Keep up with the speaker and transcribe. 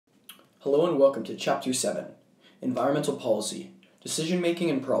Hello and welcome to Chapter 7, Environmental Policy, Decision Making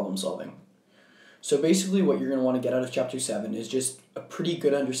and Problem Solving. So basically what you're going to want to get out of Chapter 7 is just a pretty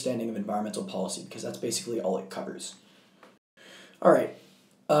good understanding of environmental policy because that's basically all it covers. Alright,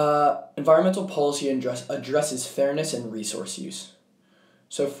 environmental policy addresses fairness and resource use.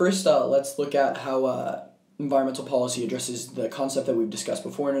 So first let's look at how environmental policy addresses the concept that we've discussed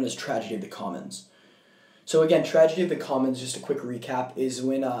before known as tragedy of the commons. So again, tragedy of the commons, just a quick recap, is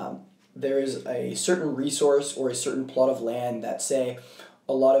when there is a certain resource or a certain plot of land that, say,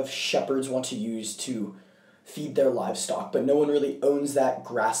 a lot of shepherds want to use to feed their livestock, but no one really owns that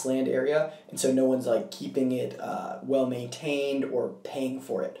grassland area, and so no one's like keeping it well maintained or paying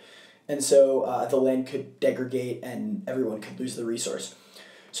for it. And so the land could degrade and everyone could lose the resource.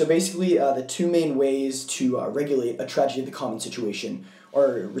 So basically the two main ways to regulate a tragedy of the commons situation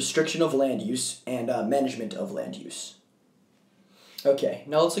are restriction of land use and management of land use. Okay,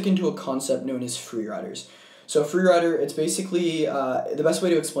 now let's look into a concept known as free riders. So free rider, it's basically, the best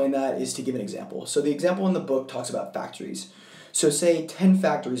way to explain that is to give an example. So the example in the book talks about factories. So say 10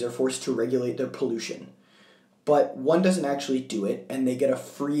 factories are forced to regulate their pollution, but one doesn't actually do it and they get a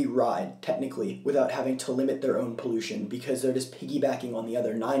free ride, technically, without having to limit their own pollution because they're just piggybacking on the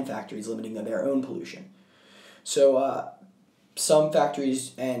other 9 factories limiting their own pollution. So some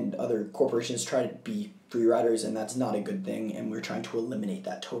factories and other corporations try to be free riders, and that's not a good thing, and we're trying to eliminate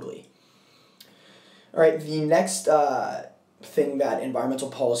that totally. All right, the next thing that environmental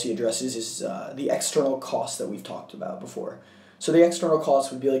policy addresses is the external costs that we've talked about before. So the external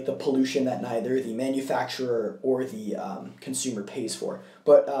costs would be like the pollution that neither the manufacturer or the consumer pays for.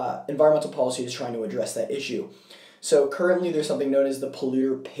 But environmental policy is trying to address that issue. So currently there's something known as the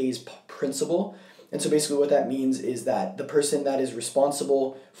polluter pays principle. And so basically what that means is that the person that is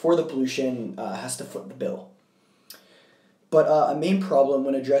responsible for the pollution has to foot the bill. But a main problem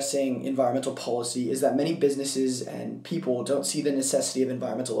when addressing environmental policy is that many businesses and people don't see the necessity of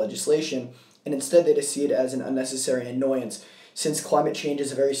environmental legislation, and instead they just see it as an unnecessary annoyance, since climate change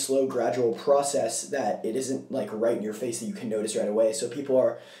is a very slow, gradual process that it isn't like right in your face that you can notice right away. So people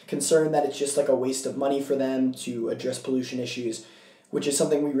are concerned that it's just like a waste of money for them to address pollution issues, which is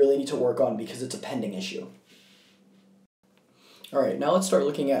something we really need to work on because it's a pending issue. Alright, now let's start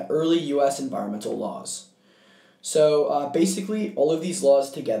looking at early U.S. environmental laws. So basically all of these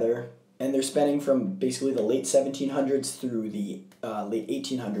laws together, and they're spanning from basically the late 1700s through the late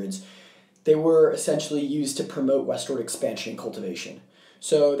 1800s, they were essentially used to promote westward expansion and cultivation.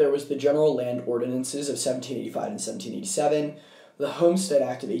 So there was the General Land Ordinances of 1785 and 1787, the Homestead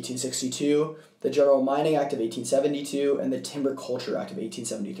Act of 1862, the General Mining Act of 1872, and the Timber Culture Act of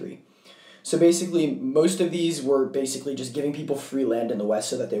 1873. So basically, most of these were basically just giving people free land in the West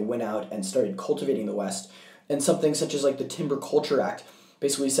so that they went out and started cultivating the West. And something such as like the Timber Culture Act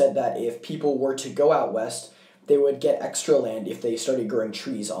basically said that if people were to go out west, they would get extra land if they started growing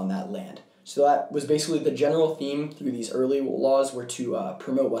trees on that land. So that was basically the general theme through these early laws were to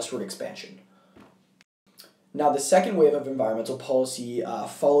promote westward expansion. Now, the second wave of environmental policy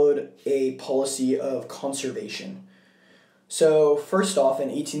followed a policy of conservation. So, first off, in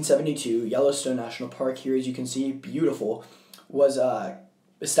 1872, Yellowstone National Park, here as you can see, beautiful, was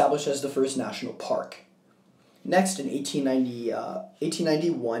established as the first national park. Next, in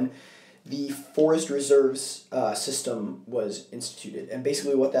 1891, the Forest Reserves system was instituted. And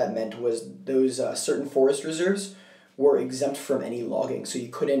basically what that meant was those certain forest reserves were exempt from any logging. So you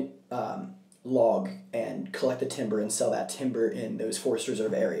couldn't log and collect the timber and sell that timber in those forest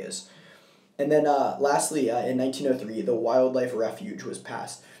reserve areas. And then lastly, in 1903, the Wildlife Refuge was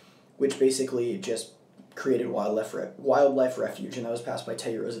passed, which basically just created wildlife refuge, and that was passed by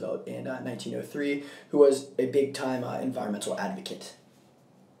Teddy Roosevelt in 1903, who was a big-time environmental advocate.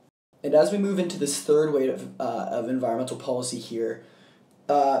 And as we move into this third wave of environmental policy here,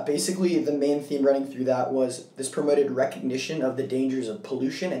 basically the main theme running through that was this promoted recognition of the dangers of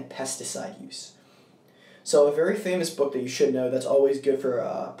pollution and pesticide use. So a very famous book that you should know that's always good for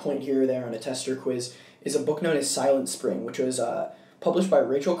a point here or there on a test or quiz is a book known as Silent Spring, which was published by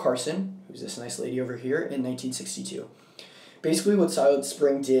Rachel Carson, who's this nice lady over here, in 1962. Basically what Silent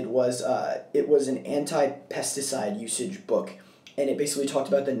Spring did was it was an anti-pesticide usage book, and it basically talked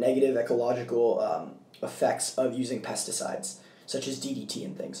about the negative ecological effects of using pesticides, such as DDT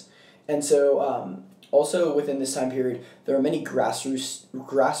and things. And so also within this time period, there were many grassroots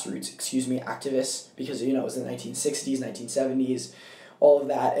activists, because it was the 1960s, 1970s, all of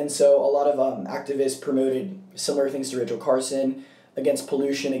that. And so a lot of activists promoted similar things to Rachel Carson against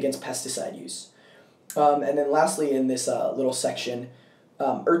pollution, against pesticide use. And then lastly in this little section,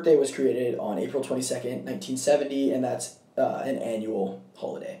 Earth Day was created on April 22nd, 1970, and that's an annual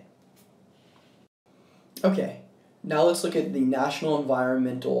holiday. Okay, now let's look at the National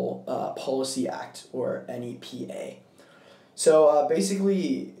Environmental Policy Act, or NEPA. So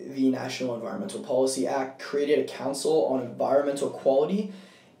basically, the National Environmental Policy Act created a council on environmental quality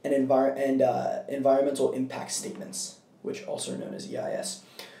and environmental impact statements, which also are known as EIS.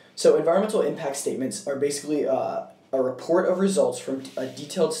 So environmental impact statements are basically a report of results from a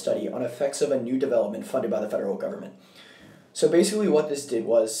detailed study on effects of a new development funded by the federal government. So basically what this did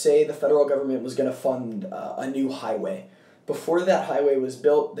was, say the federal government was going to fund a new highway. Before that highway was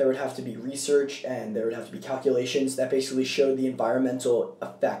built, there would have to be research and there would have to be calculations that basically showed the environmental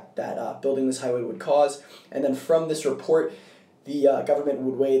effect that building this highway would cause. And then from this report, the government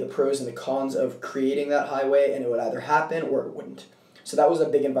would weigh the pros and the cons of creating that highway, and it would either happen or it wouldn't. So that was a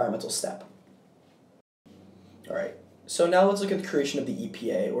big environmental step. All right, so now let's look at the creation of the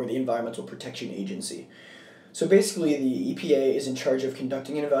EPA, or the Environmental Protection Agency. So basically, the EPA is in charge of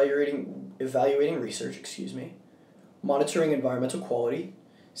conducting and evaluating research, monitoring environmental quality,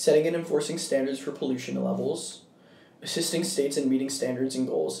 setting and enforcing standards for pollution levels, assisting states in meeting standards and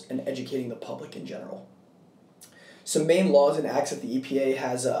goals, and educating the public in general. Some main laws and acts that the EPA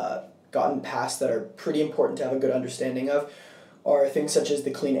has gotten passed that are pretty important to have a good understanding of are things such as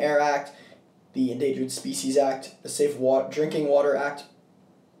the Clean Air Act, the Endangered Species Act, the Safe Drinking Water Act,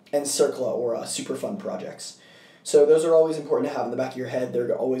 and CERCLA, or Superfund projects. So those are always important to have in the back of your head.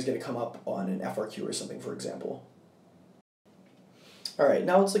 They're always going to come up on an FRQ or something, for example. All right,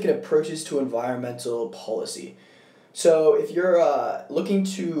 now let's look at approaches to environmental policy. So if you're looking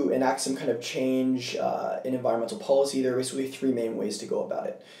to enact some kind of change in environmental policy, there are basically three main ways to go about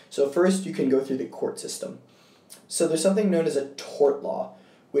it. So first, you can go through the court system. So there's something known as a tort law,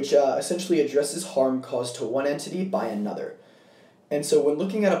 which essentially addresses harm caused to one entity by another. And so when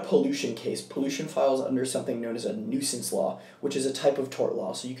looking at a pollution case, pollution files under something known as a nuisance law, which is a type of tort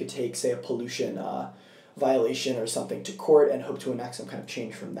law. So you could take, say, a pollution violation or something to court and hope to enact some kind of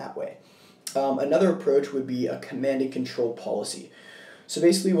change from that way. Another approach would be a command and control policy. So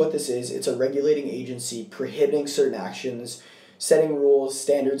basically what this is, it's a regulating agency prohibiting certain actions, setting rules,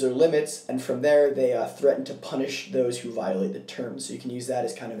 standards, or limits, and from there they threaten to punish those who violate the terms. So you can use that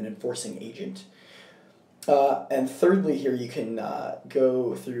as kind of an enforcing agent. And thirdly here, you can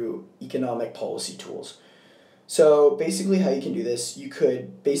go through economic policy tools. So basically how you can do this, you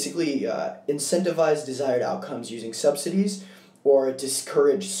could basically incentivize desired outcomes using subsidies, or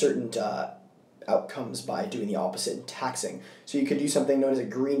discourage certain outcomes by doing the opposite and taxing. So you could do something known as a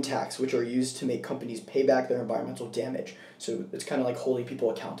green tax, which are used to make companies pay back their environmental damage. So it's kind of like holding people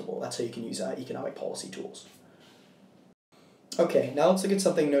accountable. That's how you can use economic policy tools. Okay, now let's look at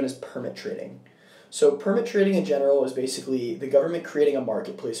something known as permit trading. So permit trading in general is basically the government creating a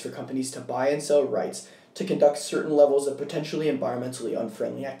marketplace for companies to buy and sell rights to conduct certain levels of potentially environmentally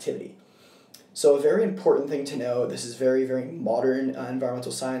unfriendly activity. So a very important thing to know, this is very, very modern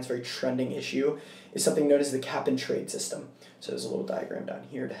environmental science, very trending issue, is something known as the cap and trade system. So there's a little diagram down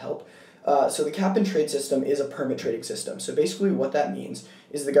here to help. So the cap and trade system is a permit trading system. So basically what that means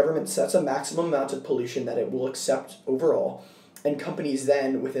is the government sets a maximum amount of pollution that it will accept overall, and companies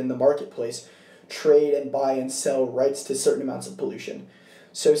then, within the marketplace, trade and buy and sell rights to certain amounts of pollution.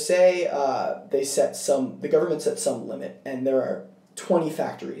 So say the government sets some limit, and there are 20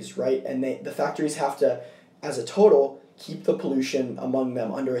 factories, right? And the factories have to, as a total, keep the pollution among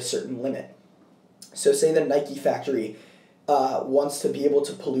them under a certain limit. So say the Nike factory wants to be able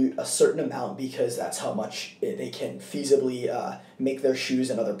to pollute a certain amount because that's how much they can feasibly make their shoes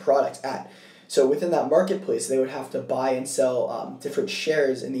and other products at. So within that marketplace, they would have to buy and sell different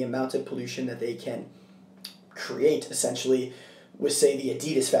shares in the amount of pollution that they can create, essentially, with, say, the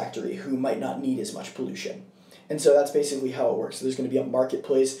Adidas factory, who might not need as much pollution. And so that's basically how it works. So there's going to be a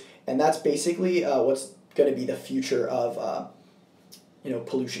marketplace, and that's basically what's going to be the future of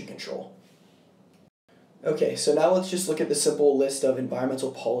pollution control. Okay, so now let's just look at the simple list of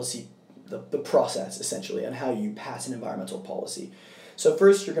environmental policy, the process, essentially, on how you pass an environmental policy. So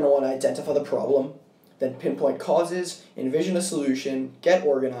first, you're going to want to identify the problem, then pinpoint causes, envision a solution, get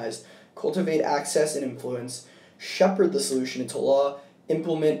organized, cultivate access and influence, shepherd the solution into law,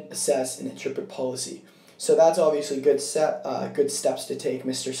 implement, assess, and interpret policy. So that's obviously good steps to take.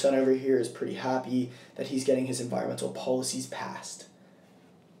 Mr. Sun over here is pretty happy that he's getting his environmental policies passed.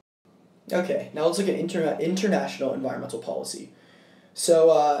 Okay, now let's look at international environmental policy.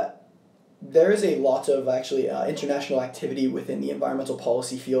 So there is a lot of international activity within the environmental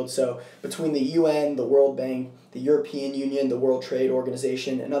policy field. So between the UN, the World Bank, the European Union, the World Trade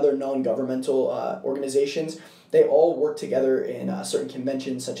Organization, and other non-governmental organizations, they all work together in certain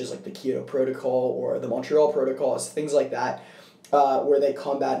conventions such as like the Kyoto Protocol or the Montreal Protocol, things like that, where they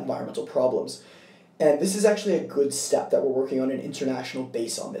combat environmental problems. And this is actually a good step that we're working on an international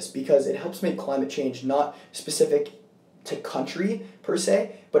base on this, because it helps make climate change not specific to country per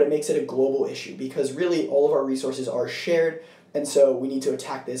se, but it makes it a global issue, because really all of our resources are shared, and so we need to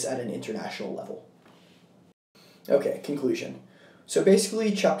attack this at an international level. Okay, conclusion. So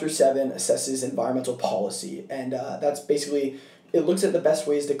basically, Chapter 7 assesses environmental policy, and that's basically, it looks at the best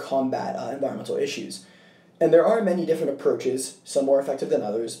ways to combat environmental issues. And there are many different approaches, some more effective than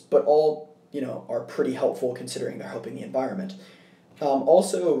others, but all, are pretty helpful considering they're helping the environment.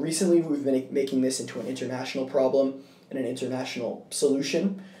 Also, recently we've been making this into an international problem and an international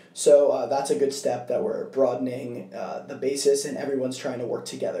solution. So that's a good step that we're broadening the basis, and everyone's trying to work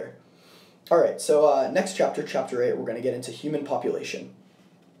together. All right, so next chapter, Chapter 8, we're going to get into human population.